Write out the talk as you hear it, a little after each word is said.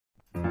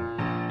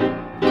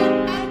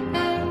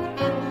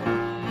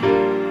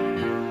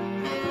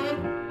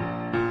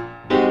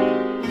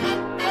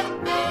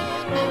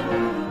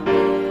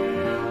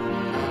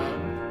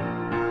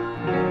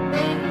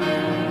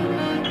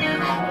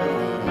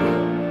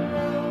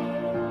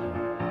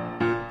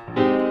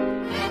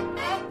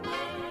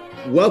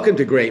Welcome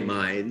to Great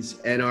Minds.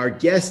 And our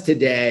guest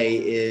today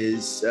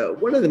is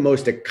one of the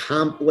most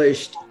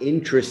accomplished,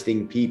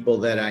 interesting people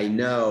that I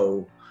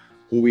know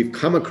who we've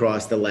come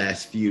across the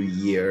last few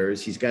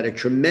years. He's got a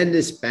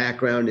tremendous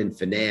background in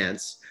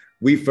finance.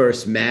 We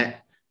first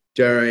met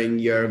during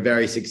your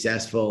very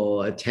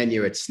successful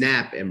tenure at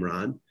Snap,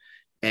 Imran.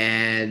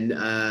 And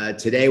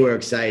today we're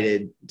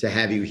excited to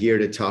have you here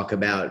to talk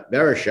about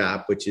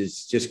Verishop, which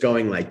is just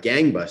going like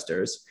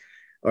gangbusters.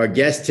 Our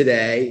guest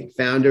today,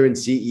 founder and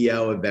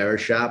CEO of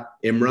Verishop,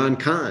 Imran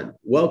Khan.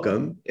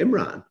 Welcome,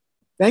 Imran.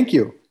 Thank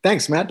you.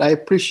 Thanks, Matt. I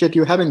appreciate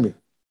you having me.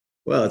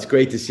 Well, it's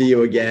great to see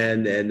you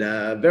again, and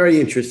a very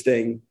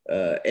interesting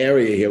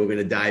area here we're going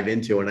to dive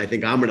into, and I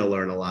think I'm going to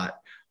learn a lot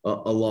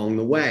along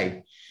the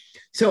way.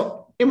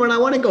 So, Imran, I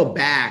want to go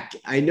back.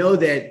 I know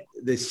that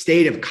the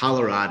state of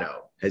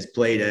Colorado has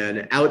played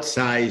an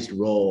outsized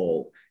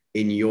role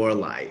in your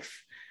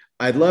life.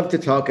 I'd love to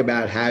talk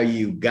about how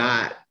you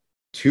got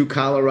to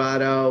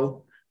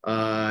Colorado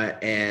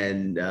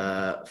and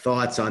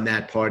thoughts on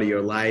that part of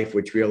your life,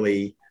 which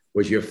really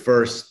was your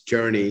first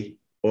journey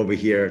over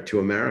here to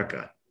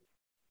America.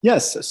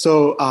 Yes.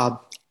 So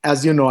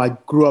as you know, I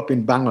grew up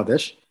in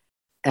Bangladesh,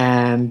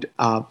 and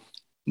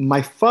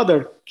my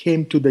father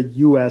came to the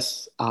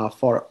US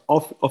for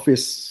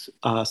office,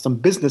 some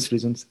business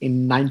reasons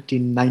in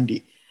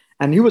 1990.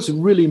 And he was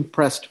really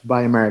impressed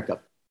by America.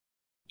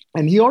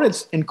 And he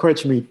always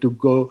encouraged me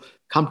to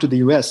come to the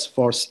US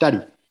for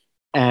study.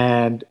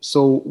 And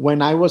so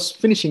when I was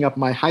finishing up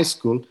my high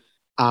school,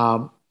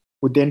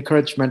 with the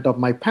encouragement of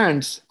my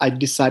parents, I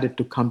decided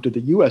to come to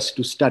the US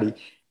to study.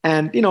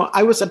 And,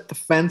 I was at the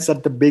fence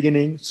at the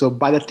beginning. So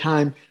by the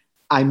time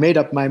I made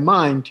up my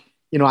mind,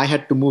 I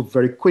had to move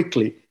very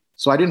quickly.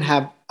 So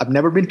I've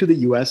never been to the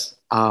US.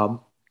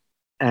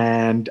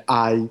 And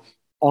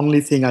only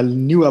thing I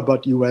knew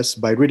about US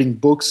by reading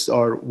books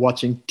or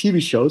watching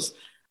TV shows.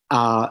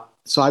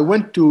 So I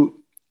went to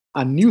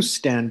a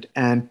newsstand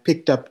and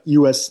picked up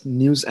US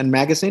News and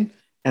Magazine,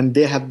 and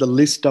they have the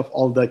list of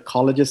all the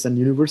colleges and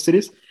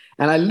universities.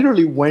 And I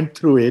literally went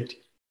through it.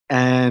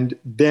 And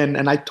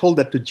I told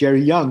that to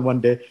Jerry Young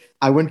one day.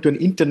 I went to an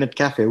internet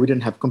cafe. We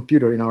didn't have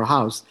computer in our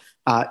house,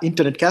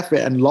 internet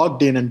cafe, and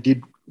logged in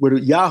and went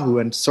to Yahoo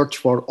and searched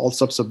for all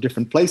sorts of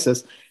different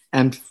places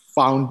and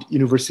found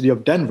University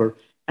of Denver.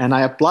 And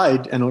I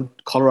applied, and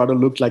Colorado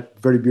looked like a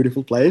very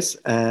beautiful place.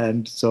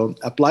 And so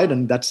applied,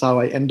 and that's how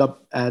I end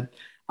up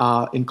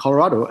in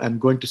Colorado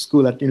and going to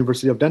school at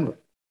University of Denver.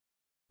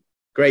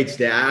 Great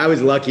state. I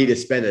was lucky to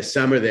spend a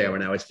summer there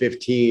when I was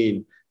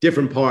 15,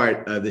 different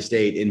part of the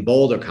state in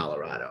Boulder,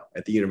 Colorado,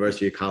 at the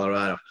University of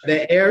Colorado.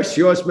 The air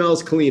sure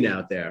smells clean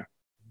out there.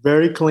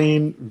 Very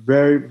clean,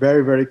 very,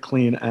 very, very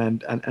clean,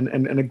 and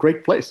a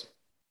great place.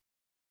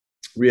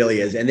 Really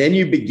is. And then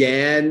you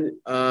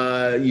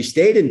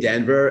stayed in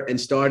Denver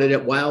and started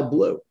at Wild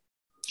Blue.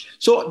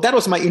 So that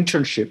was my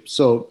internship.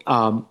 So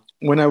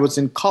when I was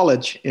in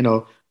college,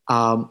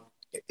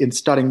 in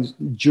starting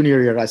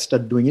junior year, I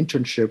started doing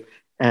internship,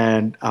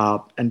 and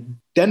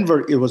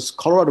Denver,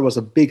 Colorado was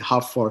a big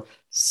hub for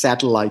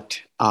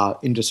satellite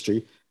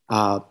industry,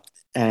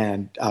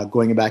 and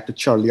going back to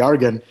Charlie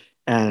Argan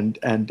and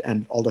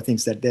all the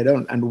things that they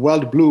done. And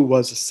Wild Blue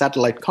was a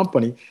satellite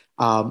company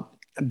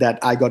that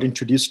I got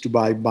introduced to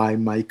by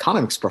my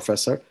economics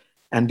professor,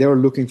 and they were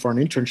looking for an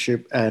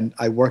internship, and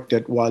I worked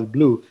at Wild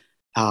Blue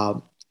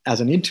as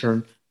an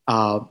intern,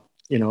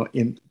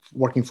 in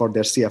working for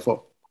their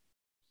CFO.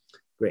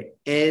 Great.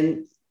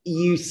 And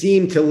you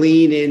seem to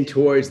lean in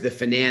towards the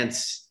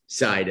finance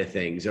side of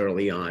things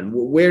early on.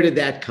 Where did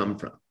that come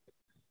from?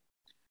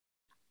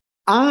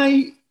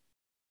 I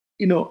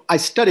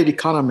studied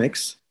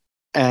economics,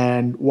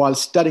 and while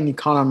studying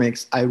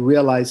economics, I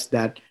realized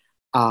that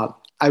I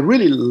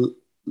really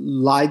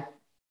like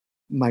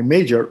my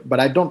major, but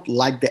I don't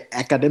like the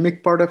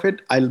academic part of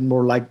it. I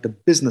more like the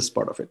business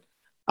part of it.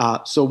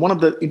 So one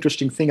of the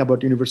interesting things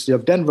about University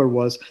of Denver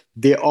was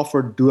they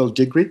offered dual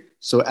degree.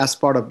 So as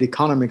part of the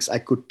economics, I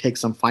could take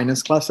some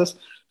finance classes.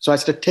 So I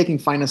started taking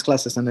finance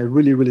classes, and I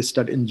really, really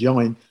started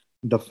enjoying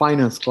the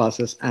finance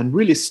classes and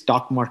really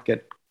stock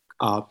market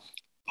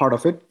part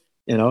of it,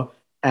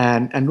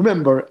 And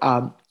remember,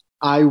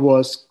 I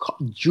was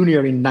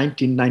junior in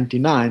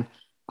 1999.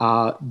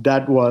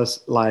 That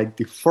was like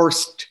the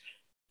first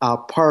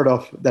part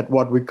of that,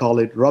 what we call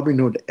it,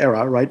 Robinhood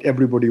era, right?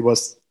 Everybody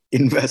was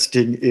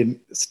investing in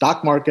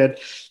stock market.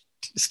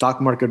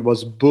 Stock market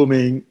was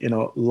booming,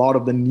 a lot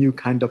of the new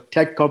kind of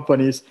tech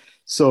companies.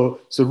 So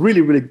really,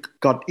 really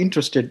got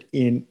interested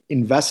in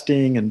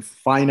investing and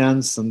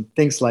finance and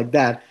things like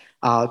that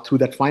through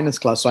that finance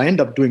class. So I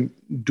ended up doing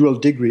dual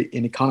degree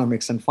in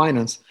economics and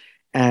finance.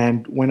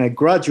 And when I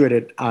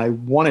graduated, I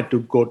wanted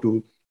to go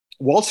to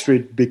Wall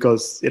Street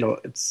because,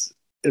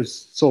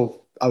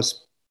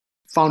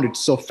 found it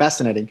so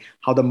fascinating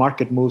how the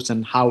market moves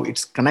and how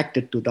it's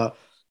connected to the,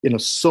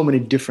 so many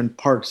different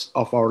parts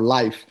of our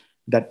life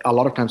that a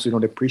lot of times we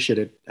don't appreciate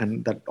it.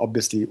 And that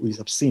obviously we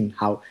have seen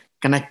how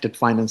connected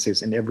finance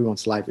is in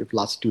everyone's life in the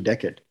last 2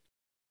 decades.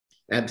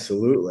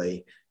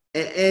 Absolutely.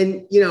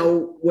 And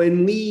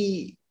when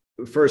we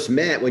first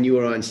met when you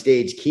were on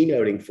stage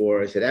keynoting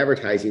for us at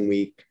Advertising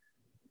Week.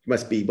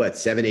 Must be what,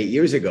 7-8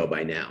 years ago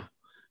by now.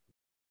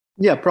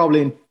 Yeah,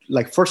 probably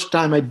like first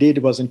time I did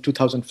was in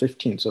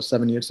 2015, so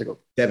 7 years ago.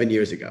 7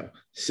 years ago.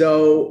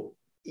 So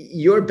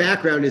your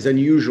background is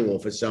unusual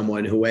for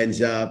someone who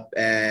ends up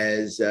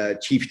as a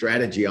chief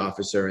strategy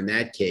officer in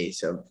that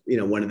case of,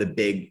 one of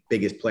the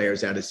biggest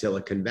players out of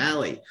Silicon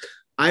Valley.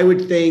 I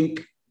would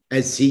think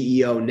as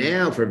CEO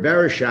now for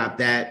Verishop,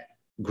 that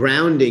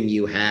grounding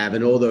you have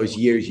and all those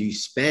years you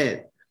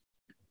spent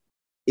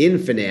in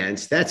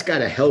finance, that's got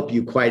to help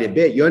you quite a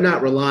bit. You're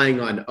not relying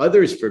on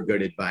others for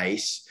good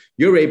advice.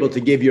 You're able to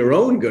give your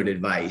own good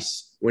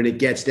advice when it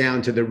gets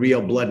down to the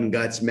real blood and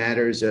guts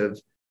matters of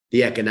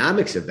the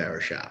economics of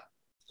Verishop.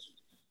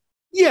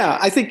 Yeah,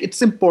 I think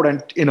it's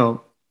important,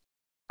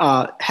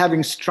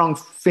 having strong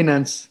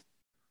finance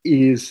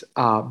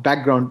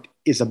background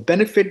is a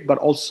benefit, but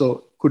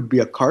also could be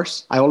a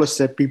curse. I always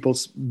say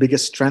people's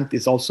biggest strength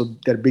is also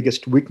their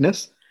biggest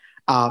weakness.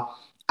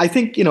 I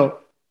think,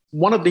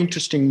 one of the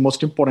interesting,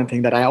 most important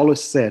thing that I always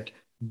said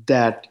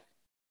that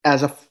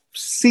as a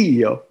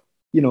CEO,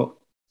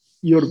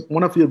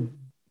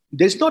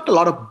 there's not a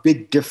lot of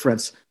big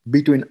difference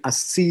between a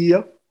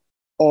CEO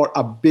or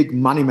a big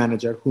money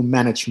manager who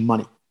manage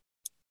money.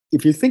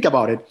 If you think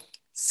about it,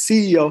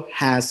 CEO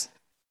has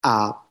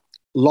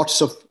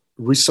lots of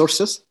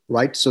resources,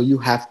 right? So you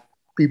have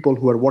people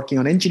who are working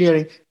on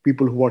engineering,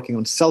 people who are working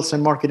on sales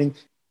and marketing,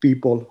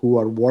 people who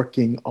are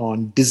working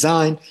on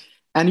design,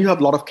 and you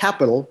have a lot of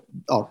capital,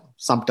 or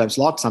sometimes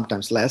a lot,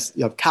 sometimes less.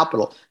 You have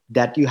capital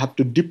that you have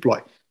to deploy.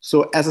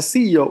 So as a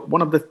CEO,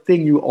 one of the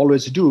things you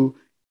always do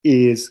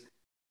is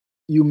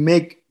you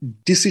make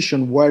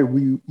decision where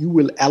you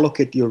will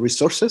allocate your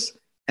resources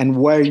and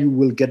where you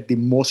will get the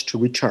most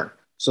return.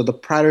 So the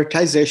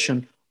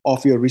prioritization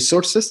of your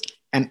resources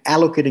and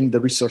allocating the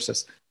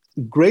resources.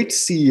 Great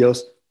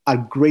CEOs are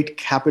great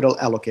capital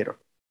allocator.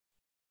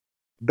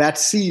 Bad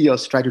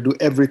CEOs try to do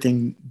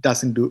everything,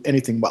 doesn't do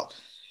anything well.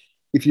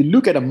 If you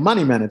look at a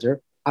money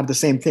manager, are the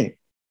same thing.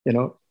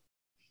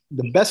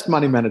 The best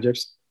money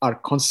managers are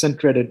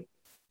concentrated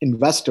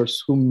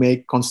investors who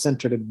make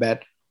concentrated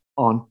bet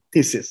on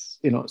thesis.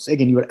 So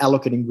again, you're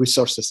allocating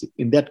resources.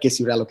 In that case,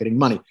 you're allocating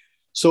money.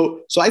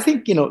 So I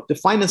think, the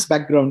finance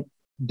background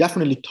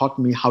definitely taught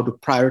me how to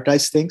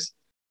prioritize things.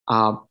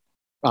 I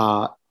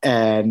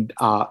learned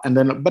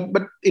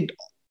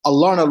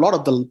a lot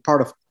of the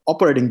part of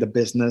operating the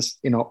business.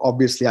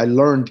 Obviously I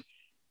learned,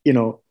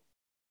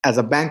 as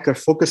a banker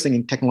focusing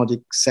in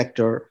technology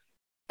sector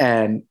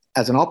and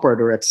as an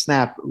operator at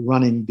Snap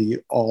running the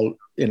all,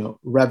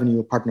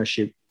 revenue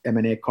partnership,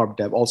 M&A, corp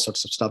dev, all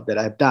sorts of stuff that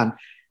I've done.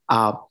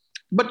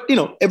 But,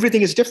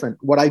 everything is different.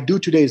 What I do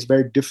today is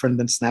very different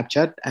than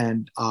Snapchat.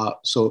 And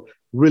so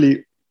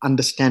really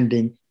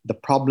understanding the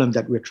problem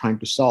that we're trying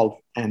to solve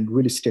and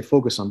really stay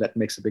focused on that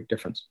makes a big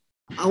difference.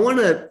 I want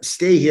to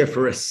stay here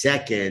for a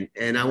second,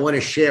 and I want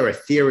to share a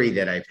theory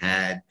that I've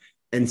had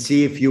and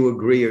see if you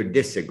agree or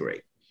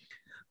disagree.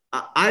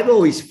 I've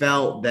always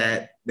felt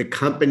that the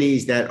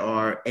companies that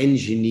are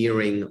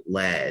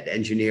engineering-led,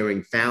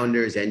 engineering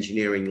founders,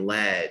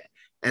 engineering-led,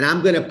 and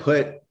I'm going to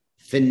put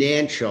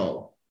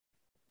financial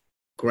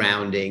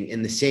grounding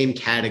in the same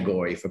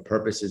category for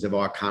purposes of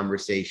our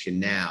conversation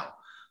now.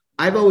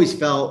 I've always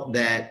felt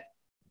that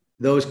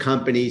those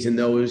companies and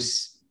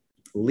those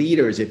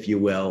leaders, if you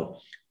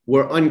will,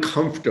 were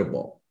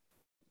uncomfortable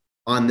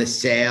on the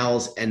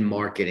sales and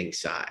marketing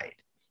side,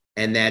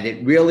 and that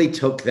it really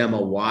took them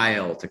a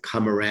while to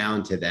come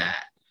around to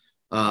that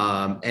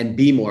and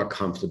be more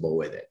comfortable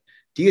with it.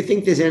 Do you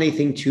think there's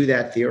anything to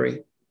that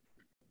theory?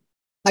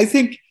 I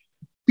think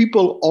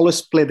people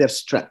always play their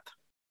strength,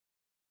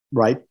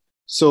 right?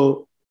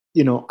 So,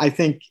 I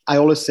think I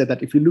always say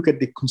that if you look at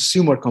the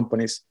consumer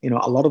companies,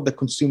 a lot of the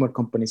consumer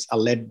companies are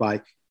led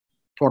by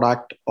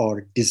product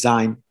or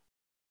design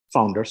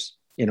founders,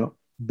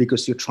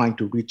 because you're trying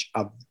to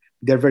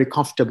they're very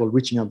comfortable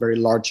reaching a very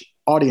large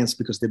audience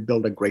because they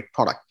build a great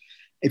product.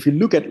 If you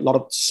look at a lot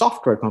of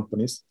software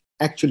companies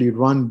actually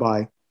run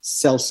by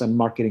sales and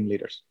marketing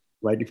leaders,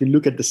 right? If you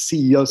look at the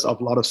CEOs of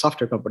a lot of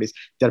software companies,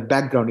 their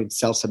background in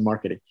sales and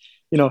marketing.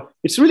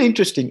 It's really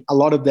interesting. A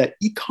lot of the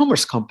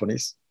e-commerce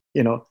companies,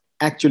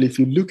 actually, if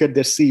you look at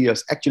their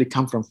CEOs, actually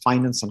come from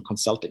finance and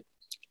consulting.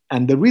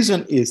 And the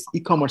reason is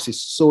e-commerce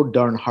is so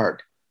darn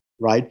hard,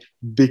 right?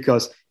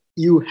 Because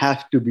you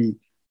have to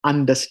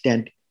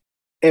understand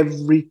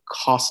every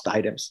cost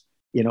items.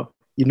 You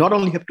not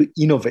only have to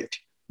innovate,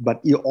 but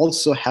you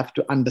also have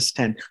to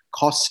understand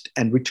cost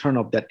and return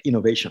of that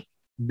innovation,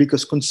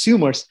 because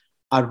consumers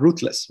are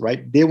ruthless,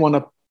 right? They want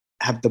to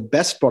have the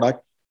best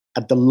product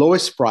at the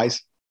lowest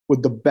price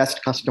with the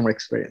best customer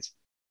experience,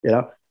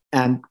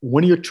 And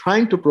when you're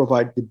trying to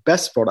provide the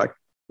best product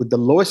with the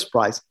lowest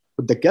price,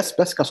 with the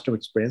best customer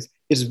experience,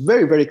 it's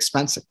very, very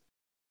expensive.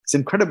 It's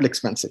incredibly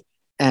expensive.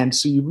 And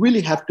so you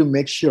really have to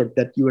make sure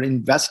that you are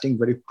investing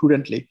very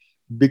prudently,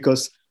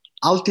 because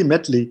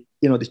ultimately,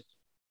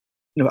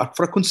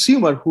 for a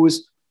consumer who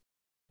is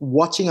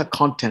watching a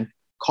content,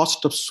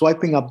 cost of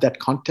swiping up that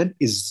content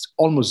is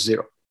almost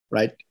zero.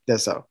 right?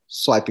 There's a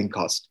swiping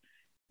cost.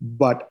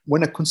 But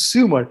when a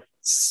consumer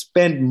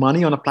spend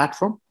money on a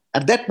platform,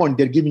 at that point,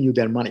 they're giving you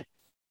their money.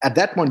 At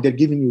that point, they're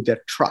giving you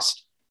their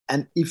trust.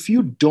 And if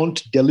you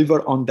don't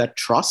deliver on that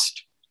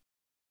trust,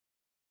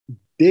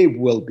 they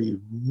will be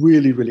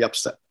really, really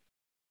upset.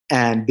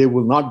 And they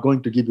will not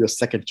going to give you a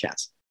second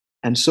chance.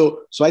 And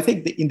so I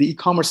think in the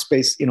e-commerce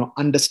space,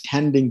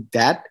 understanding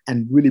that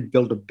and really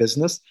build a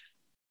business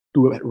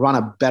to run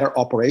a better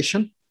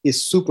operation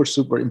is super,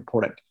 super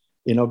important,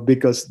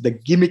 because the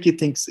gimmicky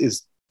things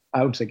is,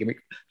 I would say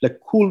gimmick, the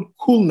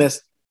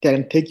coolness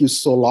can take you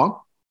so long.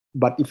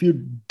 But if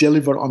you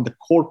deliver on the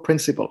core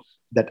principle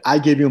that I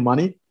gave you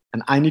money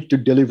and I need to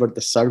deliver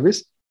the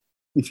service,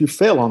 if you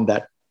fail on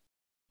that,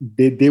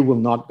 they will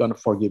not gonna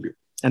forgive you.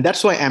 And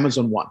that's why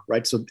Amazon won,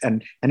 right? So,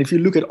 and if you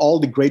look at all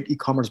the great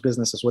e-commerce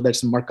businesses, whether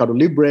it's Mercado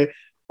Libre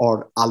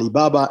or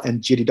Alibaba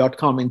and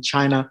JD.com in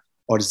China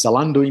or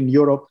Zalando in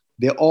Europe,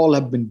 they all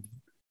have been,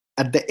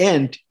 at the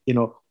end,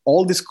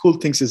 all these cool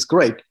things is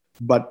great,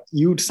 but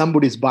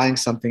somebody's buying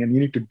something and you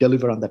need to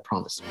deliver on that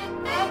promise.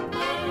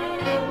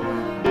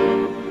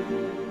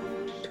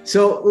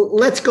 So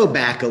let's go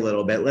back a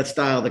little bit. Let's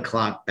dial the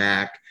clock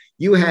back.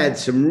 You had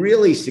some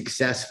really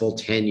successful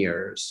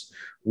tenures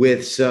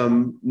with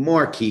some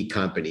marquee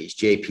companies,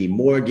 JP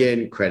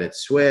Morgan, Credit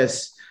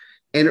Suisse.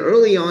 And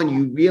early on,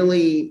 you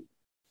really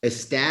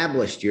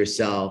established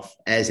yourself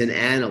as an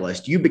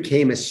analyst. You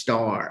became a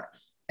star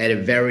at a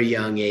very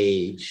young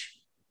age,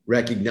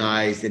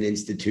 recognized in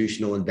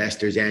Institutional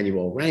Investor's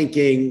annual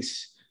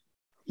rankings.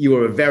 You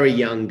were a very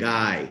young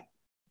guy.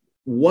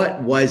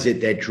 What was it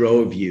that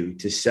drove you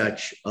to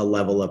such a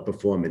level of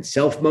performance?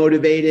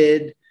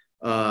 Self-motivated?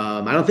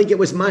 I don't think it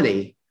was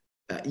money.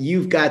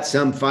 You've got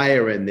some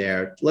fire in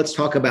there. Let's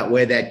talk about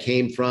where that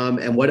came from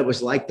and what it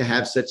was like to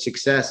have such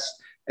success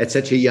at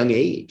such a young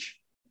age.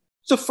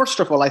 So first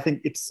of all, I think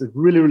it's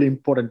really, really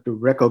important to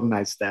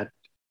recognize that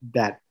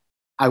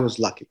I was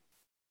lucky,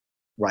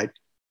 right?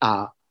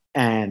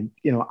 And,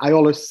 I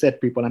always said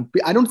people, and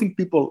I don't think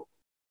people,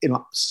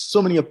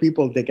 so many of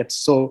people, they get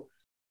so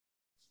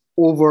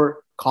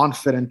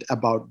overconfident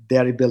about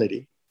their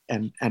ability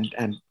and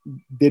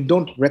they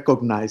don't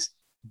recognize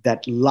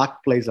that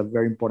luck plays a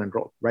very important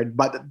role, right?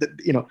 But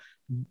the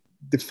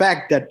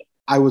fact that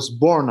I was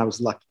born, I was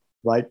lucky,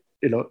 right?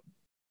 And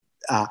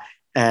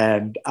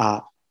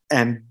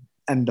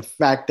the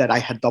fact that I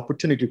had the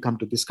opportunity to come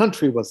to this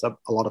country was a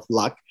lot of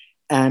luck.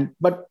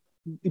 But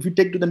if you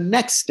take to the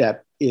next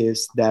step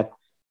is that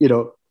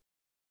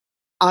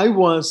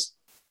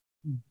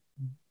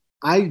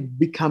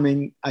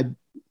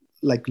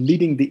like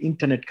leading the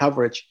internet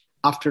coverage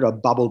after a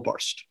bubble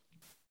burst,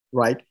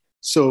 right?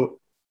 So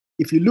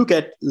if you look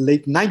at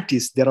late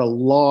 90s, there are a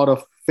lot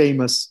of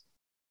famous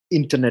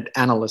internet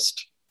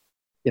analysts.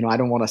 I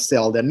don't want to say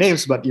all their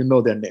names, but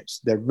their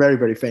names. They're very,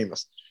 very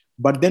famous.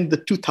 But then the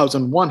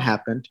 2001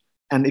 happened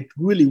and it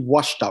really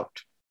washed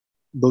out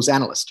those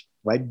analysts,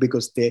 right?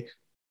 Because they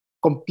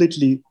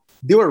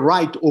were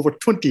right over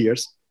 20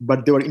 years,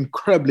 but they were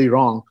incredibly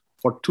wrong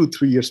for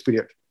 2-3 years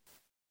period,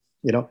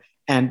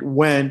 And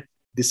when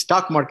the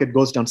stock market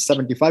goes down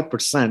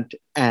 75%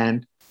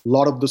 and a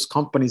lot of those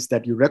companies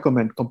that you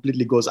recommend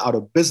completely goes out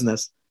of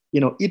business,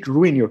 it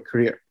ruined your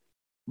career,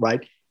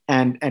 right?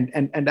 And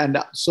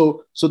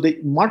so the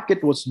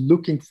market was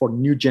looking for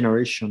new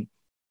generation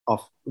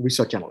of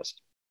research analysts.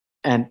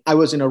 And I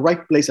was in the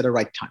right place at the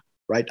right time,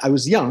 right? I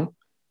was young,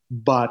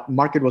 but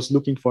market was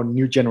looking for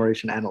new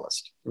generation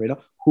analysts,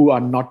 who are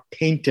not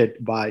tainted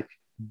by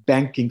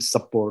banking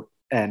support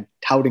and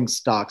touting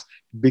stocks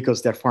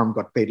because their firm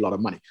got paid a lot of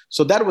money.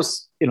 So that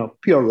was,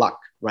 pure luck,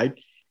 right?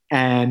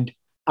 And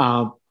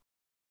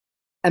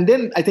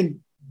then I think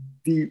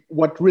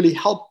what really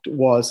helped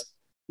was,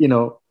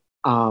 really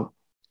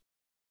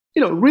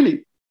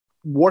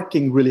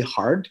working really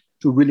hard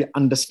to really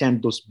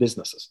understand those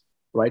businesses,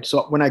 right?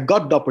 So when I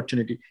got the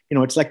opportunity,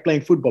 it's like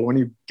playing football. When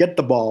you get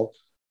the ball,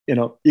 you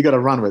got to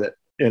run with it,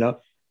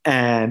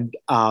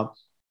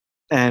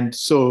 and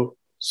so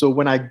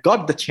when I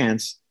got the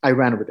chance, I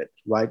ran with it,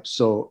 right?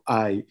 So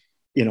I,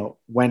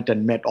 went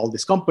and met all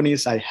these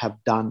companies. I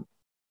have done,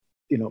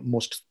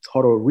 most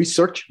thorough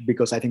research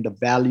because I think the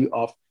value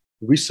of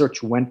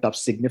research went up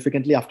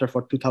significantly after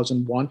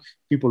 2001.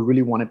 People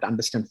really wanted to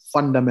understand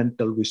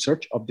fundamental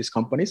research of these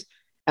companies.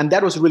 And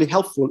that was really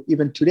helpful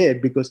even today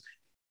because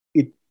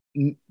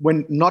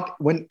when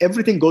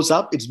everything goes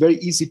up, it's very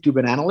easy to be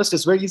an analyst.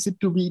 It's very easy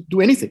to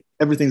do anything.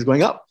 Everything's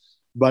going up.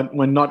 But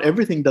when not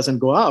everything doesn't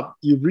go up,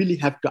 you really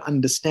have to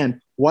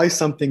understand why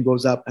something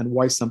goes up and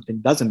why something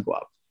doesn't go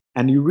up.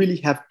 And you really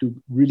have to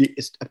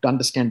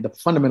understand the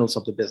fundamentals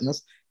of the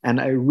business. And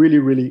I really,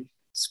 really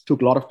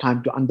took a lot of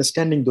time to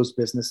understanding those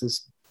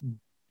businesses,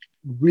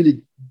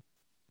 really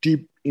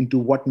deep into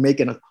what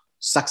make a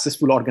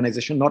successful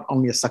organization, not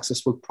only a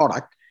successful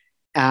product.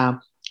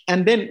 And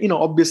then,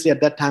 obviously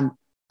at that time,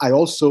 I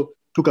also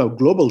took a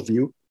global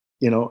view,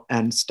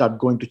 and started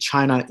going to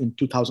China in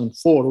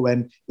 2004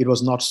 when it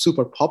was not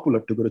super popular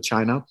to go to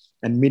China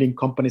and meeting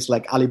companies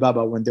like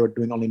Alibaba when they were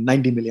doing only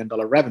 $90 million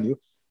revenue,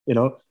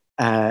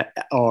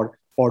 or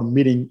for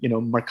meeting,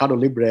 Mercado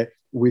Libre,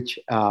 which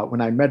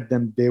when I met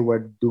them, they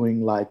were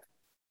doing like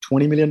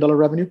 $20 million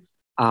revenue.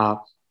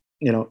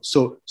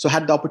 So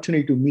had the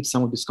opportunity to meet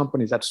some of these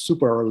companies at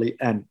super early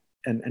and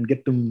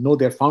get to know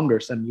their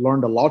founders and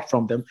learned a lot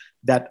from them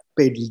that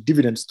paid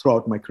dividends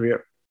throughout my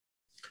career.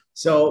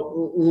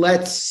 So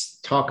let's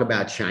talk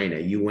about China.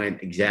 You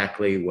went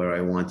exactly where I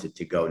wanted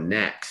to go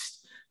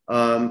next.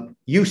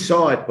 You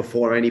saw it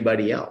before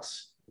anybody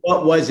else.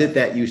 What was it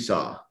that you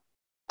saw?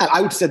 I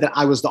would say that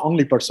I was the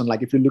only person.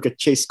 Like if you look at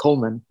Chase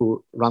Coleman,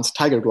 who runs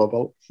Tiger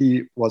Global,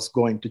 he was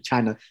going to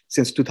China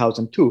since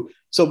 2002.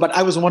 So, but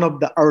I was one of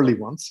the early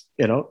ones,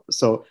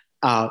 So,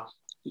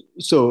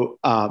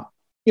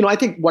 I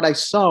think what I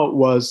saw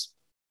was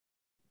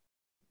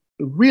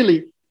really,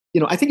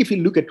 I think if you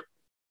look at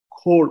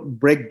core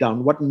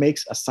breakdown, what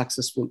makes a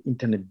successful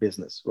internet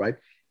business, right?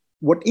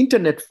 What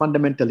internet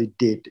fundamentally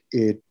did,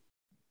 it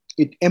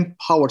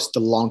empowers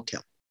the long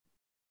tail,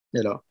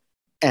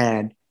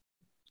 and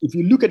if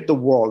you look at the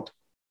world,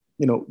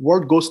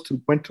 world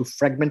went through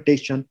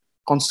fragmentation,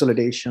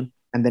 consolidation,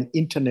 and then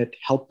internet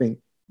helping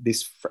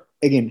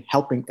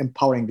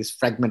empowering this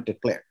fragmented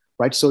player,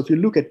 right? So if you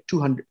look at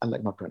 200,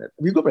 like not 200,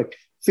 if you go back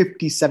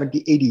 50,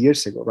 70, 80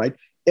 years ago, right?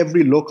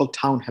 Every local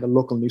town had a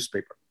local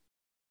newspaper,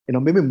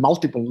 maybe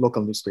multiple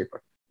local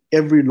newspaper.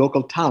 Every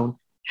local town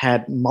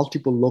had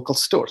multiple local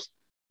stores.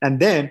 And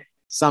then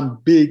some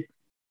big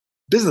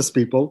business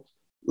people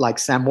like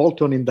Sam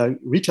Walton in the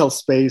retail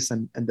space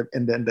and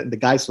the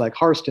guys like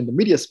Hearst in the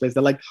media space,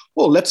 they're like,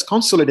 oh, let's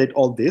consolidate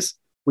all this.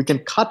 We can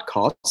cut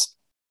costs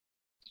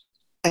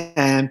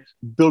and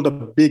build a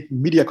big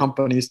media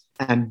companies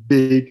and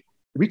big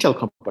retail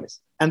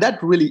companies. And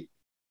that really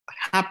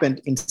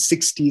happened in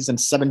 60s and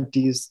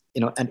 70s,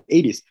 and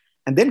 80s.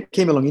 And then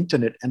came along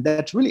internet, and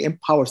that really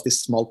empowers these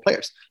small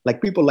players,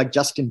 like people like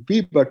Justin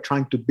Bieber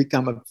trying to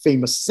become a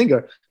famous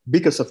singer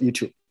because of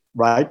YouTube,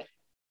 right?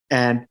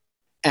 And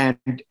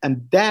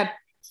that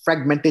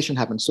fragmentation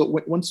happens. So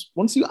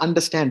once you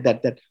understand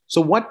that,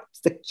 so what's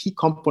the key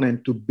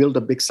component to build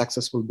a big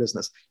successful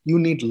business? You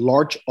need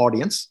large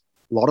audience,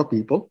 a lot of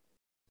people,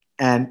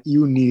 and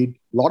you need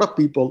a lot of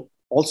people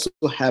also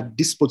have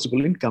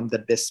disposable income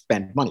that they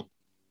spend money.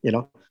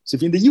 So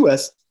if in the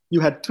US,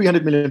 you had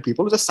 300 million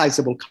people, it's a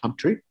sizable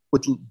country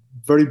with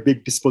very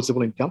big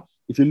disposable income.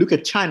 If you look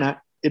at China,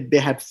 they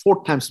had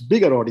 4 times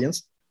bigger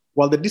audience,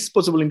 while the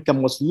disposable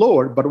income was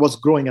lower, but was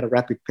growing at a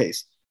rapid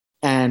pace.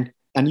 And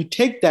you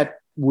take that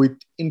with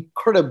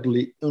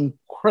incredibly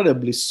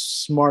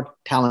smart,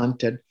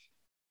 talented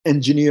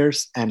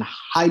engineers and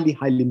highly,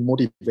 highly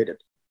motivated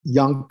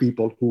young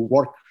people who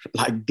work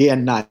like day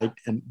and night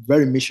and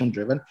very mission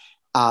driven.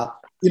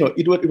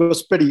 It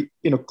was pretty,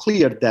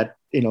 clear that,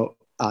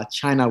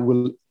 China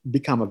will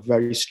become a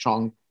very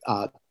strong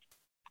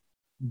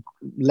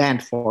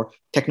land for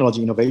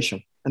technology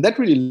innovation. And that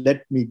really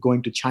led me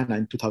going to China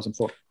in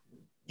 2004.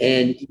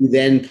 And you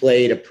then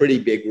played a pretty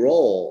big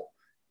role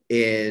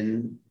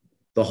in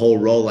the whole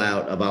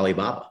rollout of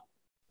Alibaba.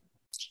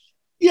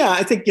 Yeah,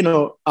 I think,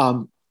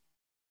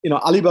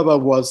 Alibaba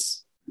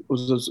was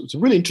a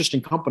really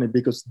interesting company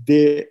because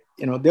they're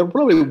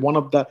probably one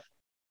of the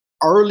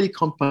early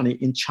company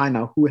in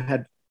China who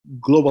had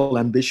global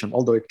ambition,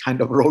 although it kind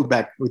of rolled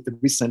back with the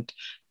recent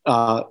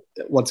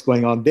what's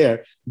going on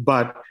there.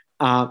 But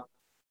and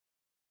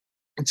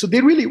so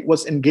they really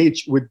was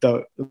engaged with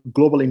the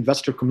global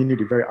investor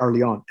community very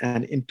early on.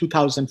 And in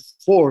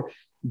 2004,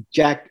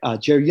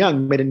 Jerry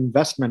Yang made an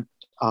investment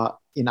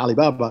in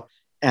Alibaba,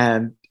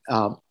 and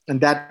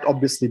that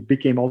obviously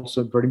became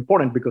also very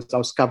important because I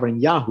was covering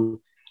Yahoo.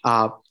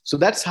 So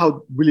that's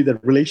how really the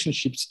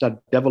relationship started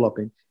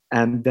developing.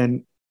 And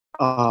then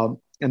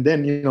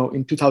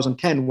in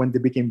 2010, when they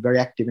became very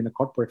active in the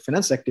corporate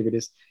finance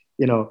activities,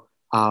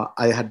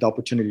 I had the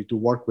opportunity to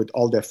work with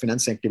all their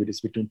finance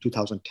activities between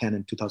 2010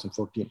 and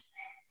 2014.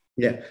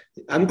 Yeah,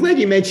 I'm glad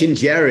you mentioned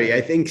Jerry. I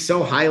think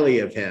so highly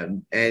of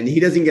him, and he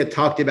doesn't get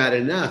talked about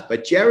enough.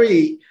 But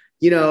Jerry,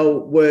 there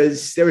were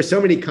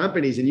so many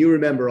companies, and you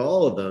remember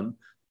all of them,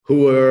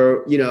 who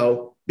were,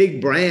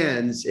 big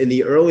brands in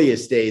the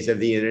earliest days of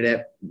the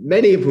internet,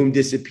 many of whom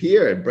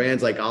disappeared.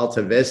 Brands like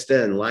Alta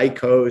Vista and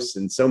Lycos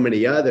and so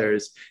many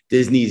others,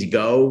 Disney's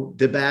Go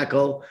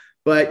debacle.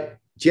 But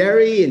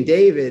Jerry and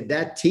David,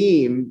 that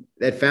team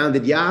that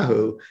founded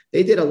Yahoo,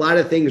 they did a lot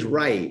of things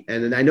right.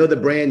 And I know the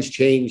brand's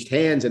changed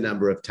hands a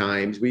number of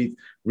times. We've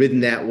ridden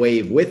that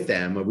wave with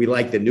them. We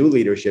like the new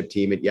leadership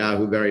team at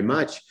Yahoo very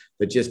much,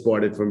 that just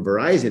bought it from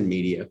Verizon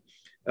Media.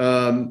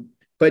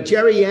 But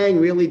Jerry Yang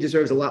really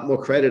deserves a lot more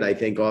credit, I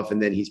think, often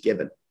than he's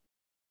given.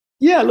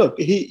 Yeah, look,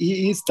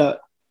 he is the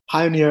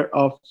pioneer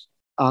of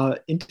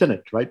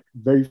internet, right?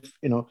 Very,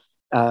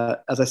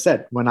 as I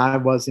said, when I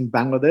was in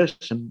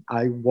Bangladesh and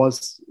I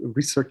was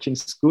researching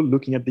school,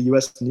 looking at the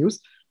US news,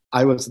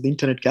 I was at the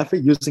internet cafe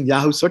using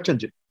Yahoo search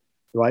engine,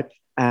 right?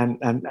 And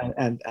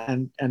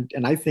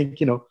I think,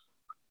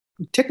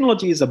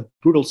 technology is a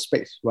brutal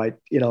space, right?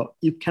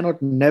 You cannot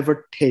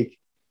never take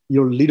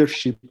your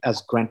leadership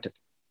as granted.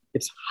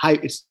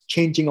 It's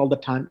changing all the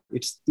time.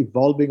 It's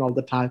evolving all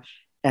the time.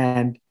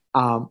 And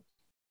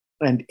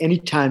and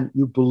anytime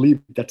you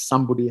believe that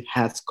somebody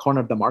has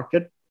cornered the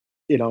market,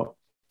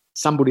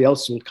 somebody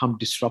else will come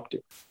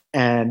disruptive.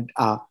 And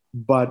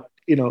but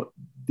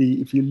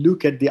if you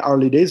look at the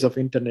early days of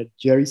internet,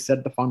 Jerry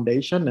set the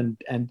foundation,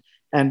 and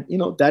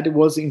that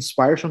was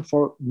inspiration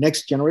for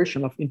next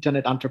generation of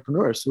internet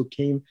entrepreneurs who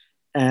came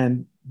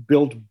and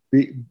built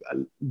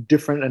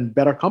different and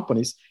better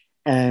companies.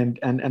 And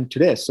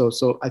today,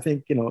 so I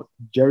think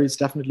Jerry is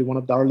definitely one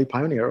of the early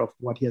pioneer of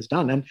what he has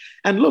done.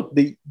 And look,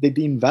 the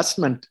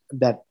investment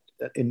that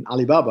in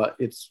Alibaba,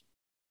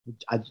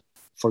 I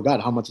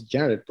forgot how much it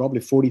generated, probably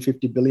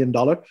 $40-50 billion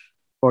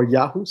for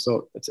Yahoo.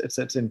 So it's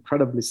an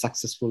incredibly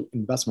successful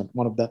investment,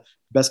 one of the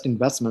best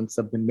investments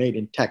that have been made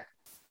in tech.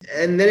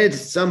 And then at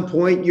some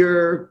point,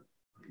 your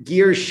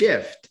gears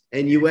shift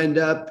and you end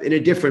up in a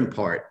different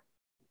part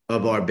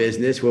of our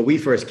business where we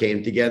first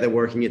came together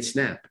working at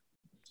Snap.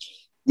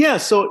 Yeah.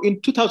 So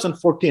in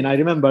 2014, I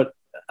remember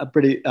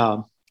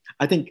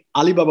I think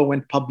Alibaba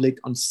went public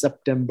on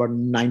September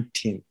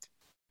 19th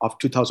of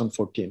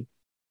 2014.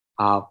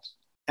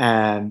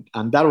 And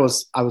that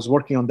was, I was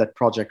working on that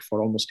project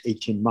for almost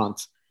 18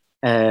 months.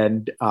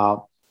 And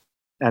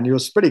it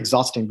was pretty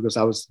exhausting because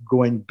I was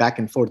going back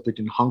and forth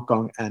between Hong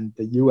Kong and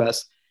the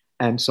US.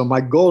 And so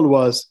my goal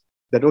was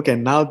that, okay,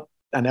 now,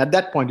 and at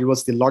that point, it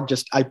was the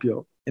largest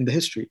IPO in the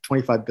history,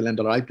 $25 billion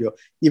IPO.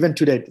 Even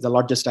today, it's the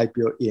largest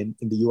IPO in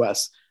the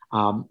US.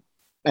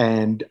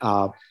 And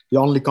the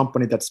only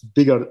company that's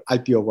bigger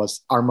IPO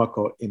was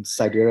Aramco in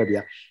Saudi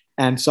Arabia.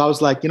 And so I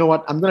was like, you know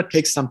what, I'm going to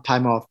take some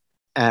time off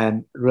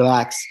and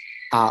relax.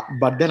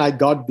 But then I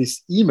got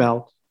this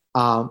email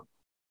about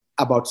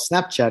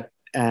Snapchat,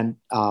 and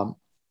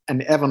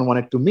Evan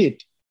wanted to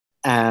meet.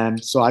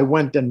 And so I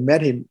went and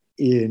met him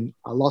in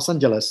Los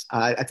Angeles.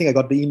 I think I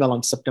got the email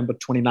on September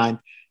 29th,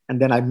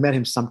 and then I met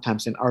him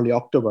sometimes in early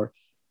October.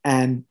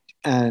 And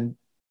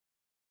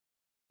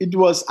it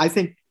was, I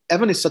think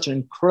Evan is such an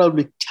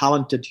incredibly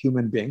talented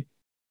human being,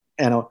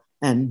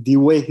 and the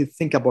way he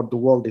thinks about the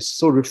world is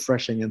so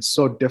refreshing and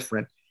so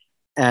different.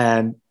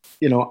 And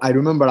I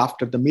remember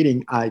after the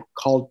meeting, I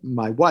called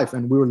my wife,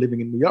 and we were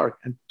living in New York,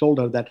 and told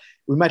her that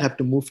we might have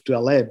to move to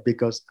LA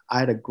because I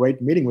had a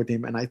great meeting with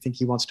him, and I think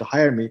he wants to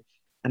hire me.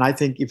 And I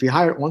think if he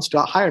wants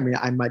to hire me,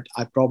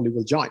 I probably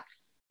will join.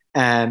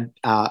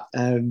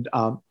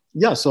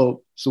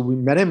 So we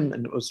met him,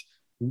 and it was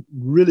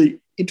really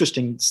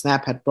interesting.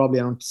 Snap had probably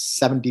around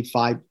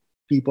 75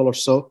 people or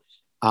so.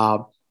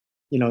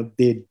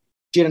 They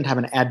didn't have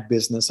an ad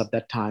business at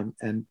that time,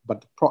 and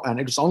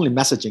it was only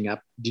messaging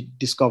app.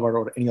 Discover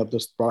or any of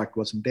those product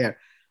wasn't there.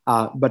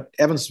 But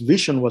Evan's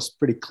vision was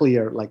pretty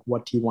clear, like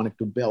what he wanted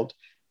to build,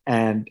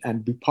 and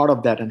be part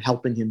of that, and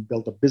helping him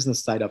build the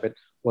business side of it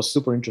was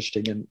super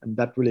interesting, and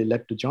that really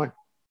led to join.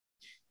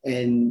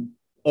 And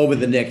over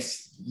the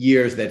next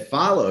years that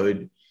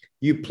followed,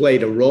 you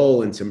played a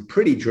role in some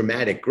pretty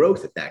dramatic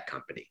growth at that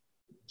company.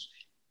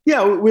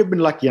 Yeah, we've been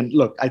lucky, and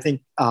look, I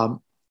think.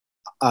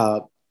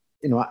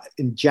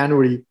 In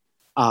January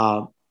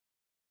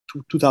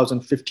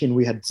 2015,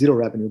 we had zero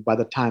revenue. By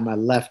the time I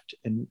left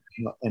in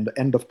the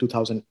end of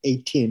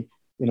 2018,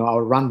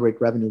 our run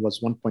rate revenue was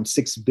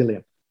 1.6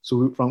 billion. So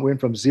we went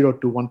from zero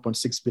to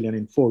 1.6 billion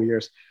in 4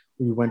 years.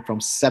 We went from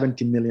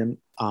 70 million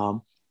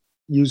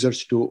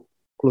users to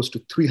close to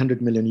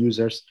 300 million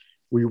users.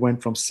 We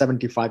went from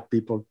 75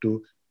 people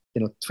to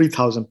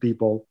 3,000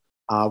 people.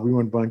 We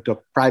went going to a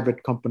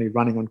private company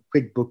running on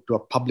QuickBook to a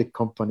public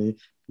company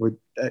with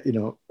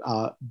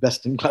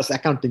best-in-class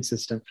accounting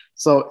system.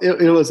 So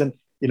it wasn't,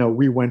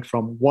 we went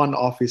from one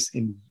office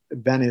in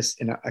Venice,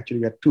 actually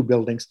we had 2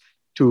 buildings,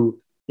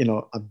 to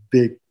a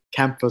big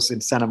campus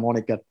in Santa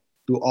Monica,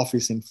 to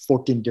office in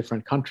 14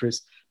 different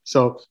countries.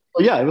 So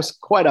yeah, it was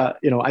quite a,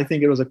 I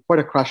think it was quite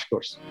a crash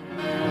course.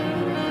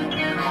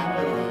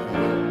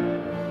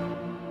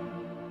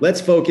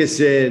 Let's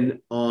focus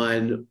in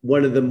on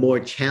one of the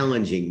more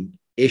challenging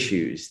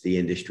issues the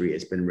industry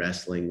has been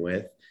wrestling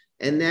with,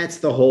 and that's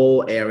the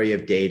whole area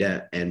of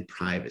data and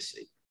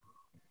privacy.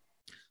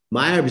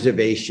 My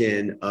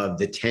observation of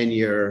the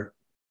tenure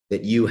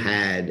that you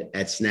had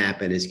at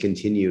Snap and has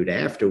continued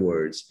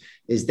afterwards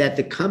is that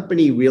the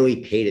company really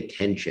paid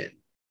attention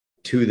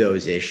to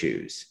those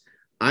issues.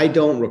 I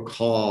don't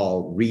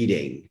recall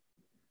reading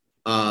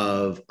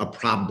of a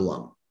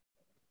problem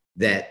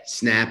that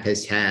Snap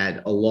has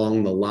had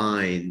along the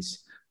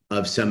lines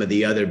of some of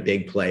the other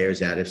big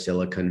players out of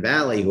Silicon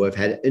Valley who have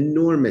had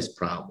enormous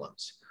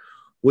problems.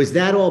 Was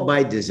that all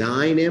by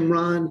design,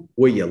 Imran?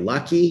 Were you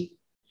lucky?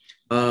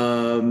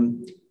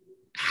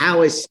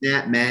 How has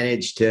Snap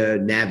managed to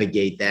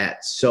navigate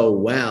that so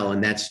well?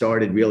 And that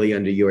started really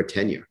under your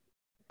tenure.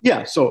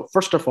 Yeah. So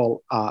first of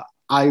all,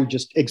 I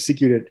just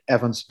executed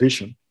Evan's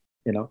vision,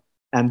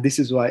 and this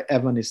is why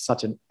Evan is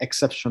such an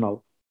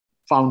exceptional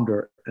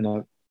founder, in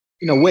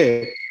a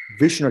way,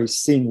 visionary,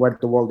 seeing where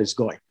the world is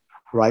going,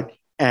 right?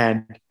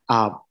 And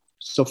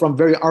so from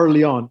very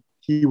early on,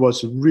 he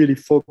was really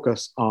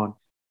focused on,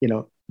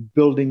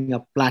 building a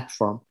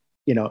platform,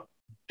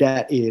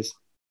 that is,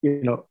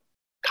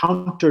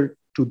 counter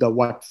to the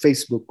what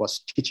Facebook was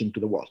teaching to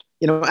the world.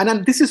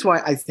 And this is why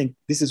I think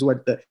this is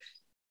what the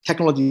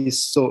technology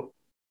is so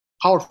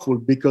powerful,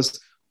 because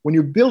when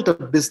you build a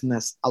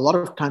business, a lot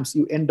of times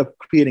you end up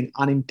creating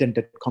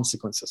unintended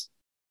consequences,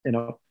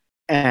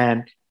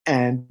 and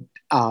and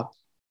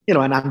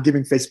I'm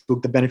giving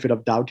Facebook the benefit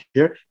of doubt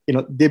here.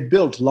 They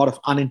built a lot of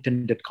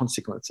unintended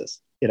consequences,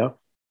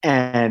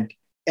 and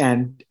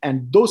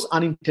those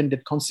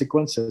unintended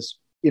consequences,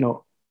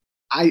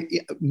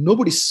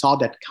 nobody saw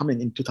that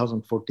coming in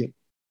 2014,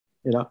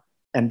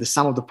 and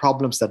some of the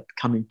problems that are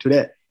coming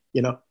today,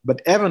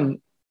 but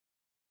Evan,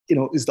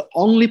 is the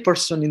only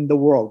person in the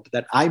world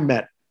that I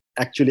met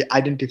actually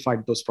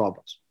identified those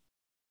problems.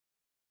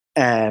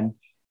 And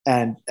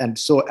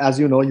so, as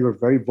you know, you were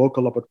very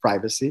vocal about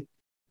privacy.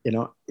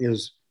 He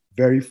was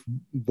very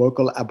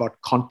vocal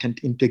about content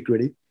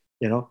integrity.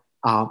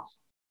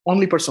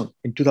 Only person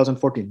in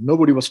 2014.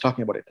 Nobody was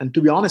talking about it. And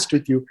to be honest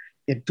with you,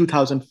 in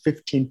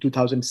 2015,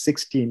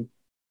 2016,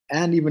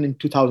 and even in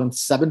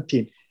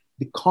 2017,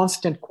 the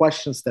constant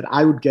questions that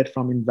I would get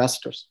from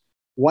investors: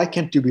 why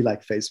can't you be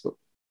like Facebook?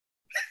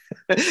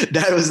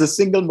 That was the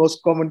single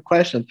most common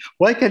question.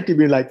 Why can't you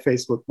be like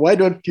Facebook? Why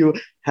do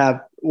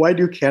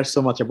you care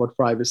so much about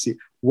privacy?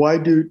 Why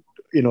do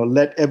you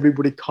let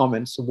everybody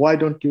comment? So why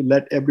don't you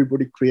let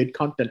everybody create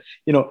content?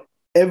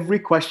 Every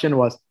question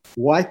was,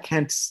 why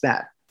can't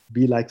Snap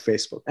be like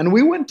Facebook? And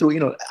we went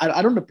through,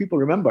 I don't know if people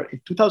remember, in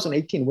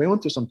 2018, we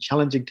went through some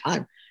challenging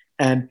time.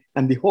 And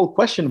the whole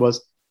question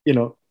was,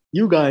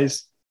 you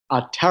guys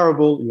are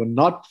terrible. You're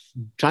not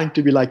trying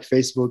to be like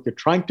Facebook. You're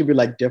trying to be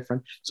like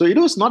different. So it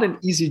was not an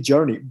easy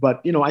journey, but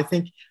I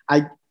think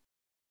I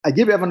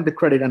give Evan the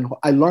credit, and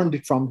I learned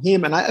it from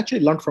him. And I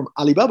actually learned from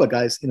Alibaba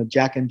guys,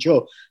 Jack and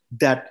Joe,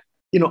 that,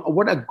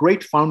 what a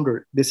great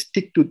founder, they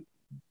stick to.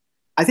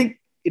 I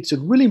think it's a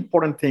really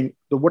important thing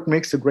that what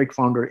makes a great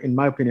founder, in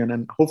my opinion,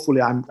 and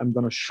hopefully I'm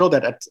going to show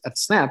that at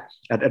Snap,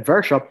 at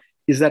Verishop,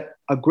 is that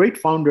a great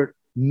founder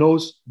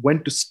knows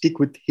when to stick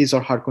with his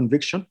or her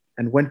conviction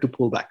and when to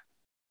pull back.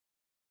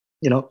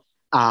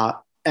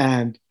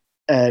 And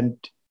then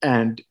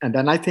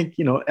I think,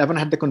 Evan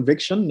had the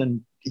conviction,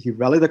 and he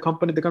rallied the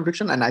company, the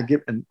conviction,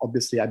 and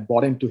obviously I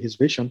bought into his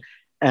vision.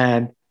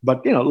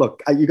 But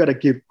look, you got to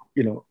give,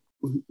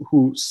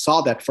 who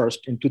saw that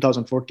first in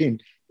 2014,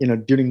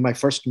 during my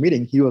first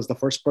meeting, he was the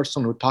first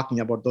person who was talking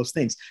about those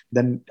things.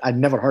 Then I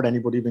never heard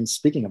anybody even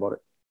speaking about it.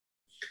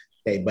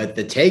 Okay, but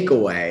the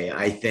takeaway,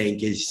 I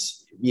think, is,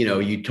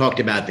 you talked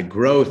about the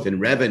growth in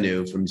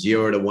revenue from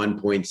 0 to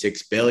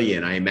 1.6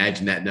 billion. I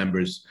imagine that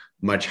number's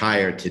much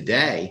higher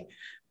today.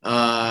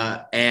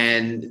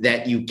 And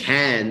that you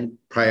can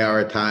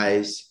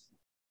prioritize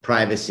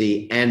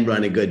privacy and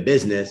run a good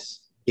business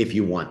if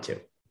you want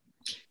to.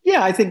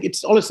 Yeah, I think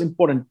it's always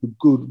important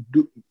to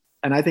do.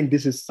 And I think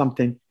this is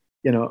something,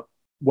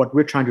 what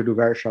we're trying to do,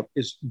 Verishop,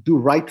 is do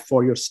right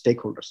for your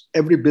stakeholders.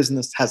 Every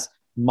business has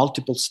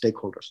multiple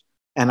stakeholders.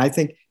 And I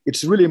think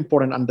it's really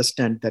important to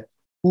understand that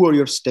who are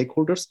your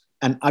stakeholders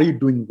and are you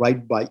doing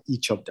right by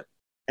each of them?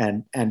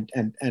 And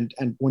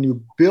when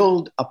you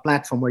build a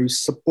platform where you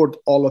support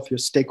all of your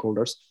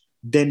stakeholders,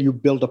 then you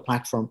build a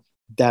platform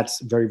that's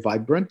very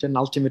vibrant and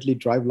ultimately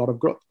drive a lot of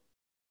growth.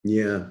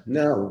 Yeah,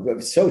 no,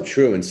 so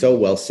true and so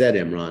well said,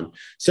 Imran.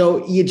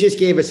 So you just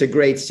gave us a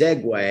great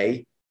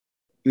segue.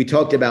 We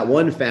talked about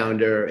one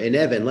founder in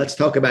Evan. Let's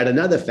talk about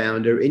another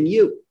founder in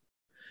you.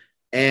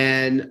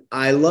 And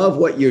I love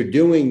what you're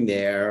doing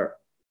there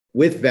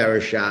with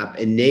Verishop,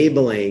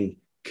 enabling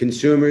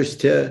consumers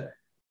to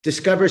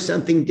discover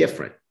something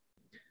different.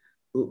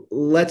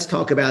 Let's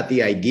talk about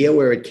the idea,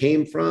 where it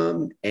came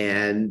from,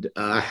 and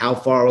how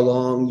far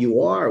along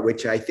you are,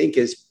 which I think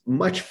is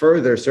much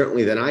further,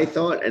 certainly, than I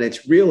thought. And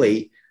it's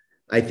really,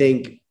 I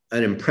think,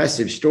 an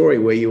impressive story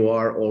where you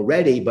are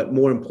already. But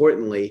more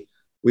importantly,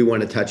 we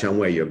want to touch on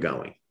where you're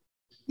going.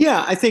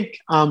 Yeah, I think,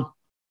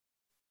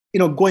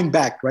 going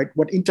back, right,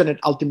 what internet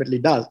ultimately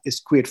does is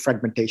create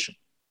fragmentation,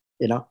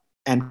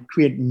 and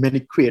create many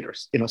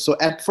creators. So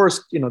at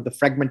first, the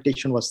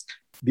fragmentation was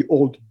the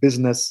old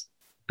business,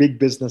 big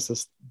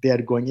businesses, they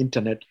are going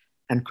internet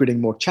and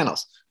creating more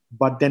channels.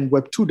 But then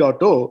Web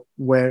 2.0,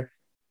 where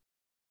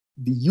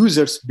the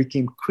users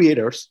became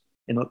creators,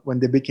 when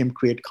they became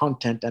create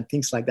content and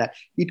things like that,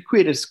 it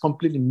created a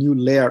completely new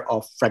layer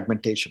of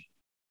fragmentation,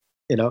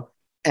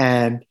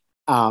 and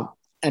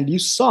you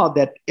saw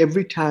that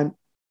every time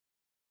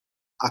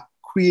a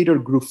creator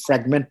group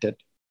fragmented,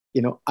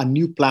 a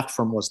new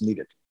platform was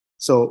needed.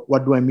 So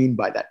what do I mean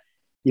by that?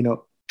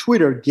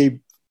 Twitter gave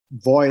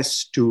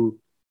voice to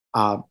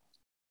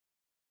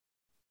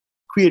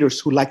creators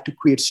who like to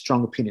create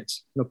strong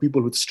opinions,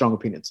 people with strong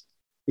opinions.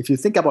 If you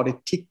think about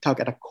it, TikTok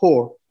at a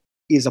core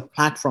is a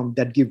platform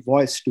that gives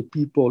voice to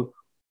people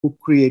who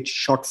create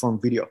short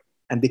form video,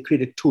 and they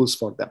created tools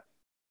for them.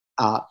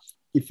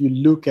 If you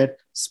look at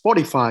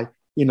Spotify,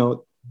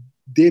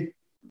 they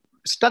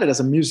started as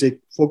a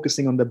music,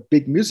 focusing on the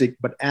big music,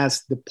 but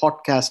as the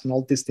podcast and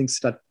all these things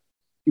start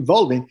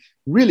evolving,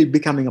 really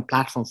becoming a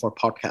platform for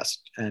podcasts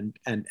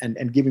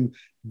and giving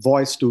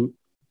voice to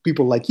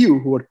people like you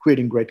who are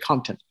creating great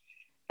content.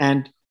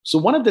 And so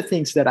one of the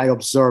things that I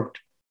observed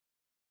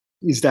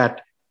is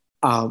that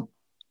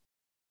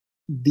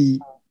the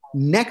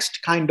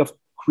next kind of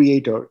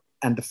creator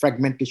and the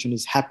fragmentation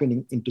is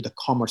happening into the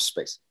commerce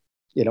space.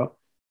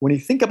 When you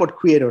think about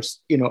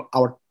creators,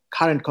 our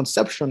current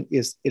conception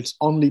is it's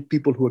only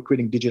people who are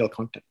creating digital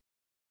content.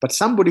 But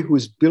somebody who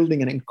is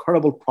building an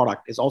incredible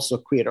product is also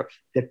a creator.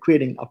 They're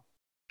creating a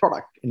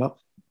product,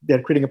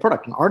 they're creating a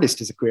product. An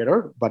artist is a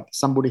creator, but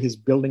somebody who's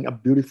building a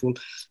beautiful,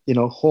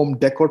 home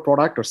decor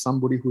product, or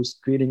somebody who's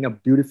creating a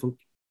beautiful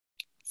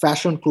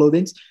fashion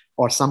clothing,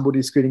 or somebody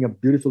is creating a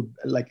beautiful,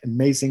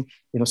 amazing,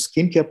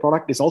 skincare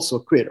product is also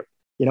a creator,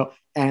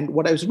 And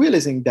what I was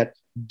realizing that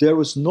there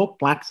was no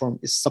platform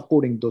is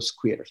supporting those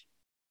creators,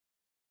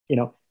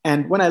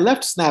 And when I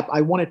left Snap,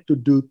 I wanted to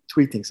do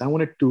three things. I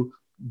wanted to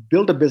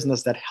build a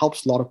business that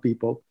helps a lot of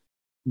people.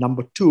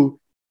 Number two,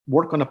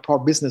 work on a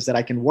business that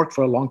I can work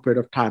for a long period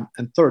of time.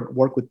 And third,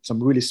 work with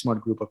some really smart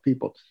group of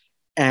people.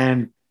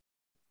 And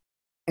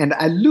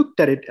I looked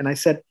at it and I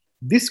said,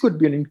 this could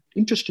be an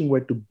interesting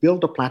way to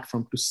build a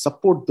platform to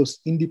support those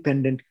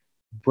independent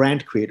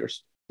brand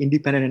creators,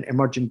 independent and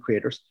emerging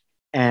creators.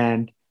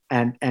 And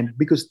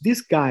because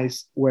these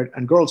guys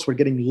and girls were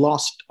getting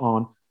lost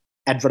on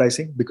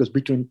advertising, because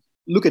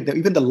look at them,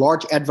 even the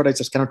large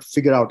advertisers cannot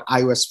figure out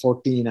iOS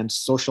 14 and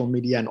social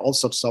media and all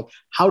sorts of stuff.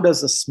 How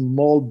does a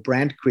small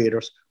brand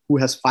creators who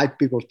has 5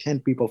 people, 10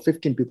 people,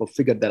 15 people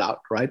figure that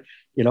out, right?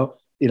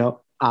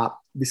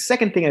 The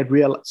second thing I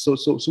realized,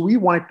 so we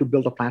wanted to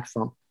build a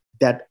platform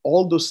that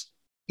all those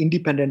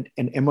independent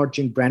and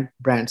emerging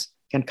brands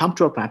can come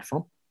to our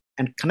platform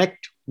and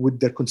connect with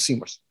their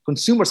consumers.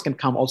 Consumers can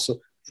come also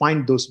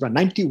find those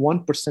brands.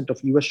 91% of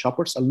US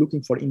shoppers are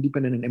looking for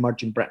independent and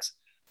emerging brands.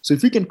 So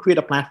if we can create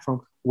a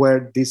platform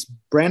where these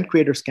brand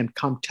creators can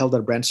come tell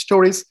their brand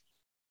stories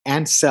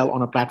and sell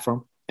on a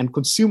platform, and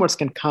consumers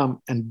can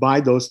come and buy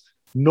those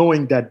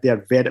knowing that they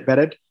are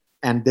vetted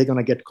and they're going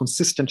to get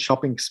consistent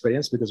shopping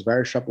experience, because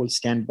Verishop will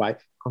stand by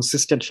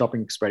consistent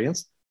shopping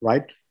experience,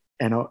 right?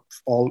 And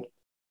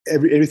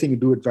everything you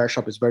do at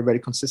Verishop is very, very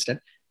consistent.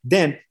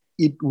 Then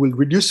it will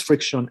reduce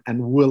friction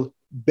and will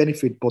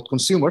benefit both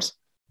consumers.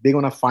 They're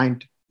going to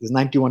find there's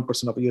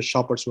 91% of US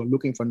shoppers who are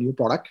looking for a new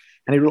product.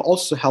 And it will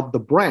also help the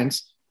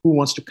brands who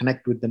wants to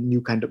connect with the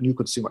new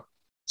consumer.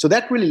 So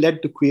that really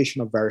led to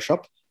creation of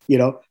Verishop.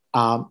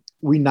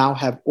 We now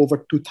have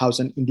over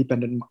 2,000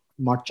 independent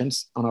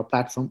merchants on our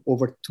platform,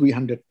 over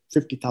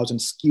 350,000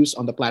 SKUs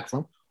on the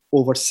platform,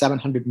 over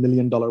 $700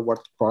 million worth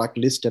of product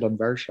listed on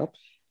Verishop.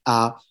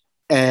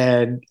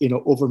 And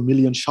over 1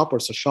 million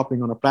shoppers are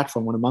shopping on a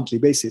platform on a monthly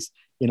basis,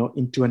 in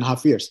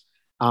 2.5 years.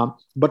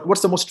 But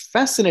what's the most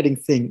fascinating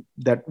thing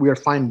that we are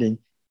finding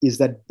is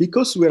that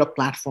because we're a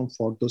platform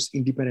for those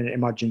independent and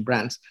emerging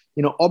brands,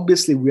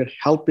 obviously we are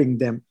helping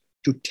them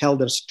to tell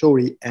their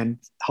story and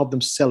help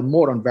them sell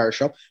more on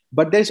Verishop.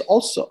 But there's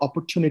also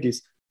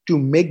opportunities to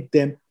make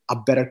them a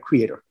better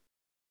creator.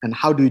 And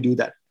how do you do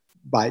that?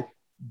 By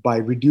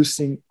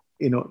reducing,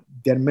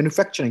 their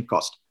manufacturing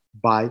cost,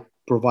 by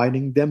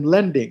providing them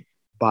lending,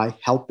 by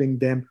helping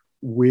them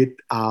with,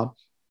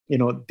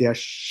 their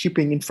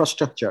shipping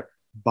infrastructure,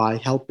 by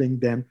helping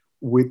them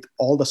with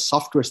all the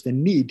softwares they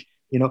need.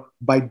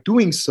 By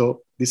doing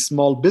so, these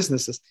small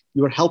businesses,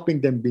 you are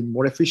helping them be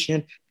more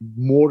efficient,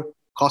 more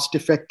cost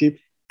effective,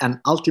 and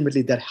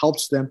ultimately that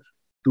helps them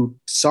to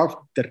serve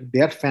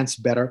their fans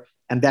better,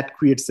 and that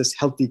creates this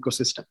healthy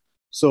ecosystem.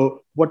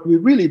 So what we're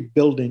really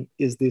building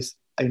is this,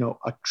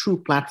 a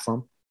true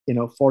platform,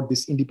 for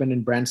these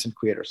independent brands and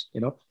creators.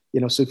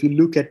 So if you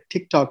look at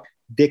TikTok,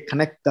 they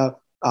connect the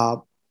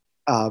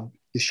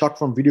short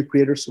form video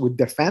creators with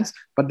their fans,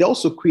 but they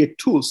also create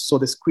tools so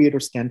these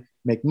creators can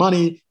make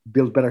money,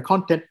 build better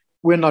content.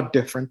 We're not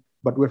different,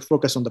 but we're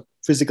focused on the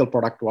physical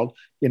product world.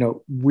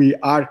 We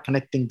are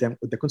connecting them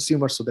with the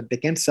consumers so that they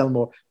can sell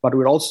more, but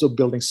we're also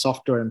building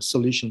software and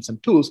solutions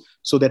and tools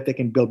so that they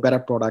can build better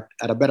product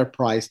at a better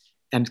price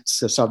and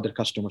serve their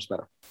customers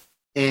better.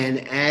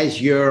 And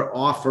as you're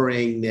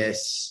offering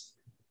this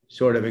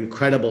sort of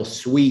incredible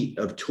suite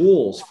of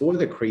tools for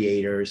the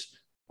creators,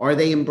 are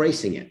they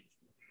embracing it?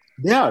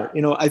 They are.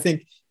 I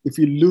think if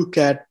you look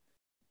at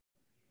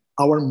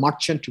our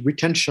merchant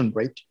retention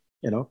rate,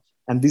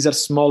 and these are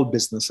small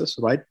businesses,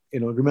 right?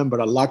 Remember,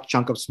 a large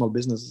chunk of small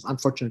businesses,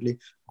 unfortunately,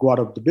 go out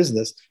of the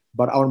business,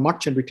 but our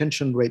merchant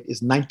retention rate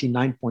is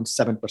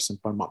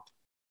 99.7% per month.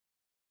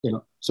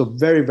 So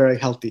very, very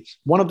healthy.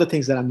 One of the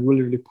things that I'm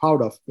really, really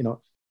proud of,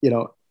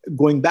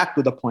 going back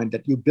to the point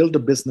that you build a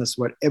business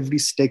where every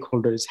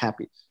stakeholder is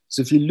happy.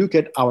 So if you look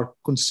at our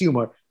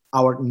consumer,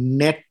 our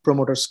net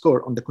promoter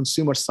score on the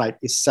consumer side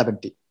is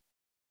 70.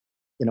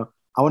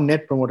 Our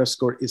net promoter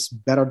score is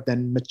better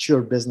than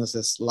mature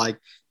businesses like,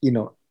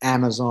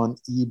 Amazon,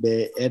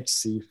 eBay,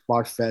 Etsy,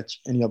 Farfetch,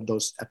 any of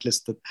those, at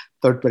least the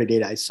third-party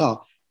data I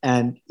saw.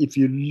 And if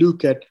you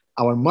look at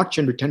our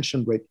merchant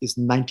retention rate is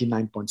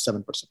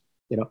 99.7%.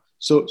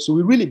 So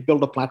we really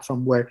build a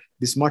platform where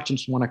these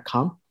merchants want to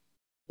come,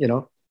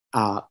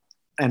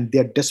 and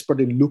they're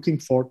desperately looking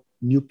for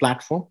new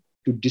platform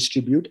to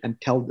distribute and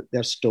tell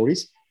their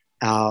stories.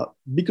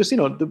 Because,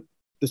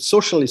 the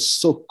social is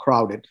so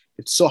crowded.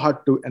 It's so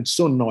hard to, and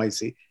so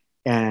noisy.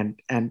 And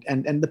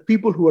the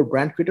people who are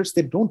brand creators,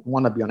 they don't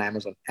want to be on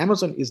Amazon.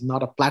 Amazon is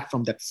not a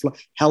platform that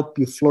help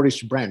you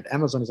flourish brand.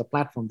 Amazon is a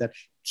platform that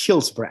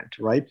kills brand,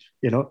 right?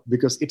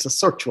 Because it's a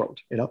search world,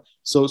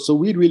 So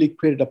we really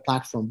created a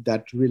platform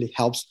that really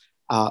helps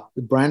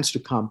the brands to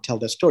come tell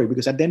their story.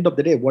 Because at the end of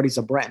the day, what is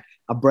a brand?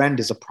 A brand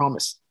is a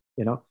promise,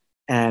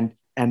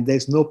 and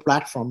there's no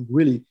platform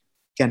really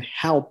can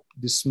help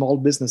these small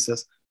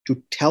businesses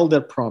to tell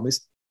their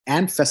promise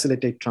and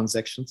facilitate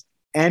transactions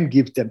and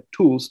give them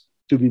tools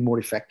to be more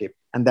effective.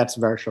 And that's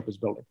VeriShop is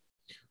building.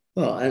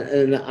 Well,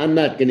 and I'm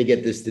not going to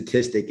get the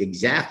statistic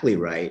exactly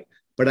right,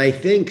 but I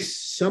think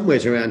somewhere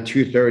around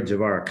 2/3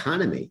 of our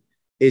economy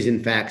is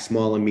in fact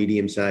small and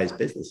medium-sized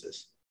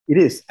businesses. It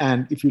is.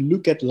 And if you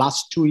look at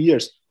last 2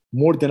 years,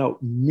 more than 1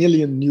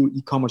 million new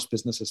e-commerce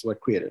businesses were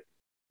created,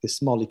 the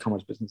small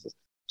e-commerce businesses.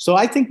 So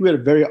I think we're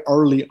very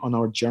early on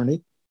our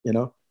journey.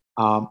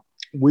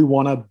 We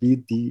want to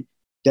be the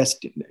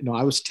destiny.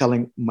 I was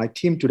telling my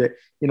team today,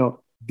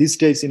 these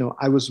days,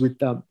 I was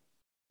with a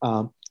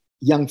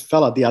young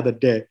fella the other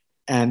day,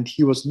 and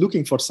he was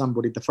looking for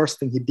somebody. The first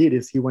thing he did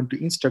is he went to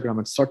Instagram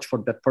and searched for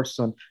that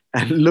person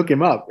and look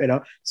him up.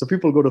 So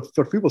people go to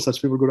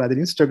either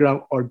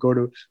Instagram or go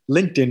to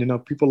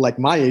LinkedIn. People like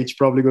my age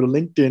probably go to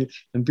LinkedIn,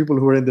 and people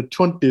who are in the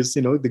 20s,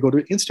 they go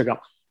to Instagram.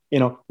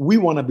 We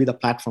want to be the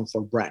platform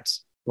for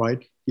brands,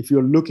 right? If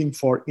you're looking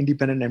for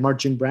independent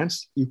emerging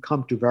brands, you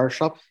come to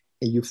VeriShop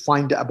and you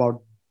find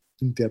about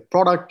their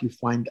product, you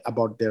find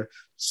about their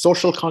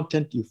social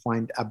content, you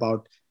find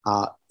about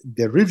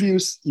their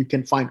reviews, you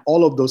can find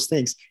all of those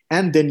things.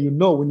 And then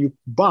when you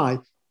buy,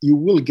 you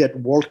will get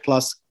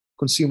world-class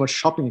consumer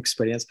shopping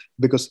experience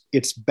because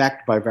it's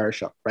backed by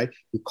VeriShop, right?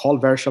 You call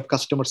VeriShop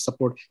customer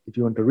support. If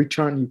you want to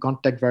return, you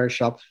contact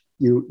VeriShop.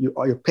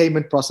 Your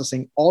payment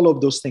processing, all of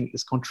those things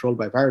is controlled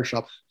by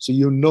VeriShop. So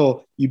you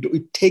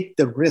take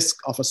the risk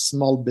of a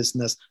small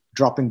business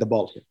dropping the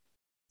ball here.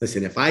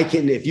 Listen,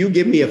 if you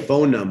give me a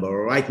phone number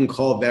or I can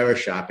call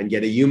VeriShop and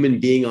get a human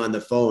being on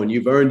the phone,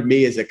 you've earned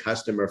me as a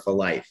customer for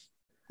life.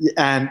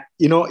 And,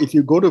 if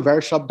you go to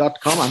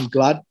verishop.com, I'm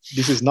glad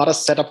this is not a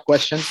setup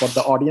question for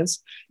the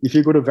audience. If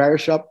you go to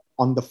VeriShop,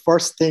 on the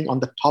first thing on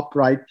the top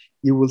right,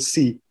 you will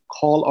see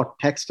call or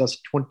text us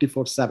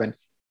 24/7,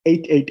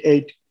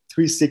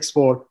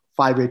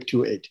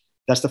 888-364-5828.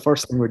 That's the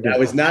first thing we're doing. That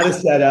was not a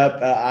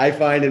setup. I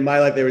find in my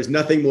life, there is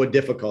nothing more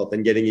difficult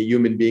than getting a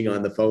human being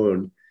on the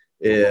phone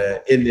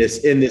in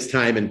this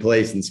time and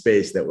place and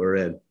space that we're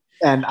in.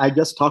 And I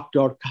just talked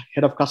to our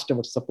head of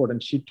customer support,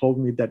 and she told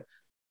me that,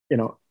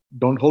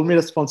 don't hold me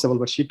responsible,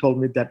 but she told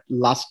me that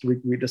last week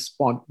we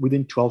respond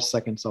within 12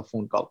 seconds of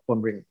phone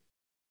ringing.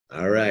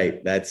 All right.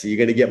 You're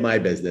going to get my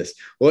business.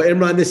 Well,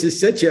 Imran, this is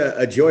such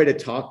a joy to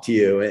talk to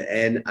you.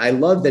 And I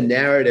love the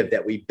narrative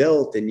that we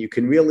built. And you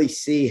can really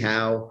see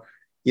how,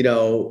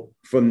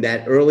 from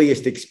that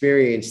earliest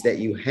experience that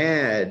you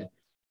had,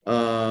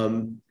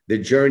 the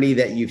journey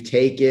that you've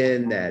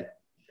taken, that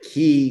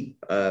key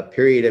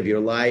period of your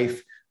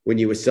life when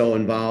you were so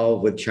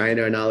involved with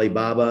China and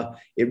Alibaba,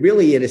 it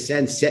really, in a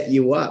sense, set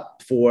you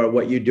up for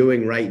what you're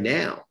doing right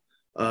now.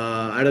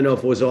 I don't know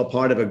if it was all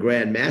part of a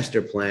grand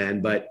master plan,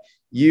 but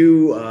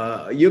you're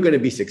going to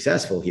be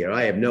successful here.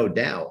 I have no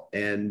doubt.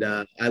 And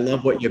I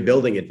love what you're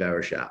building at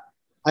VeriShop.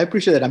 I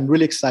appreciate that. I'm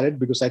really excited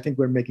because I think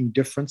we're making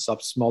difference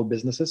of small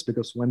businesses,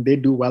 because when they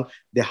do well,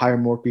 they hire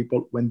more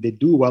people. When they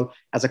do well,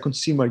 as a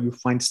consumer, you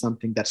find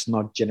something that's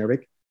not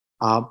generic.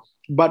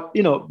 But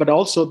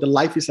also the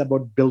life is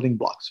about building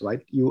blocks, right?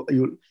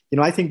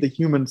 I think the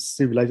human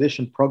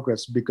civilization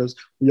progress because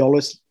we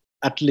always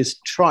at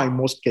least try,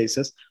 most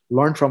cases,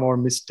 learn from our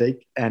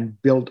mistake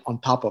and build on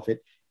top of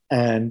it.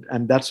 And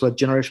that's what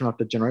generation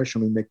after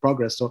generation we make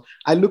progress. So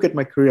I look at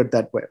my career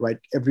that way, right?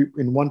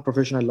 In one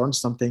profession, I learned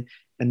something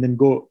and then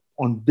go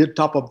on the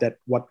top of that.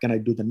 What can I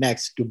do the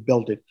next to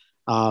build it?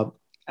 And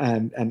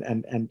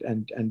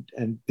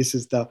this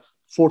is the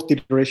fourth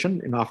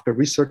iteration, after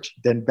research,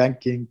 then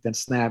banking, then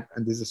Snap,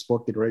 and this is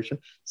fourth iteration.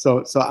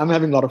 So I'm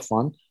having a lot of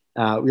fun.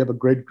 We have a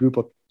great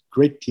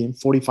team.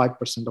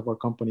 45% of our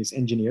company is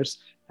engineers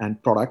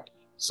and product.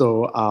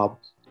 So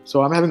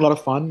I'm having a lot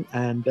of fun,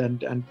 and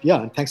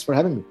thanks for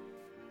having me.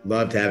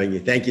 Loved having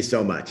you. Thank you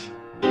so much.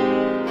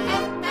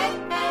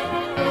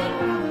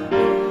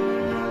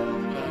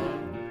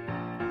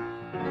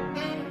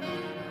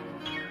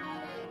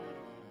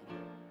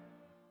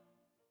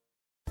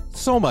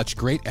 So much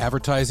great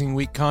Advertising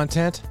Week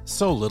content,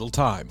 so little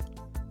time.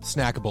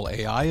 Snackable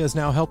AI is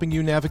now helping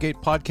you navigate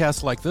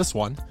podcasts like this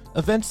one,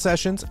 event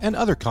sessions, and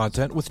other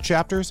content with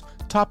chapters,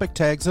 topic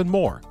tags, and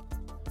more.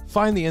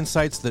 Find the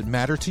insights that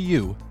matter to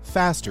you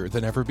faster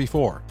than ever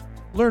before.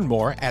 Learn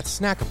more at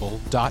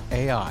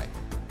snackable.ai.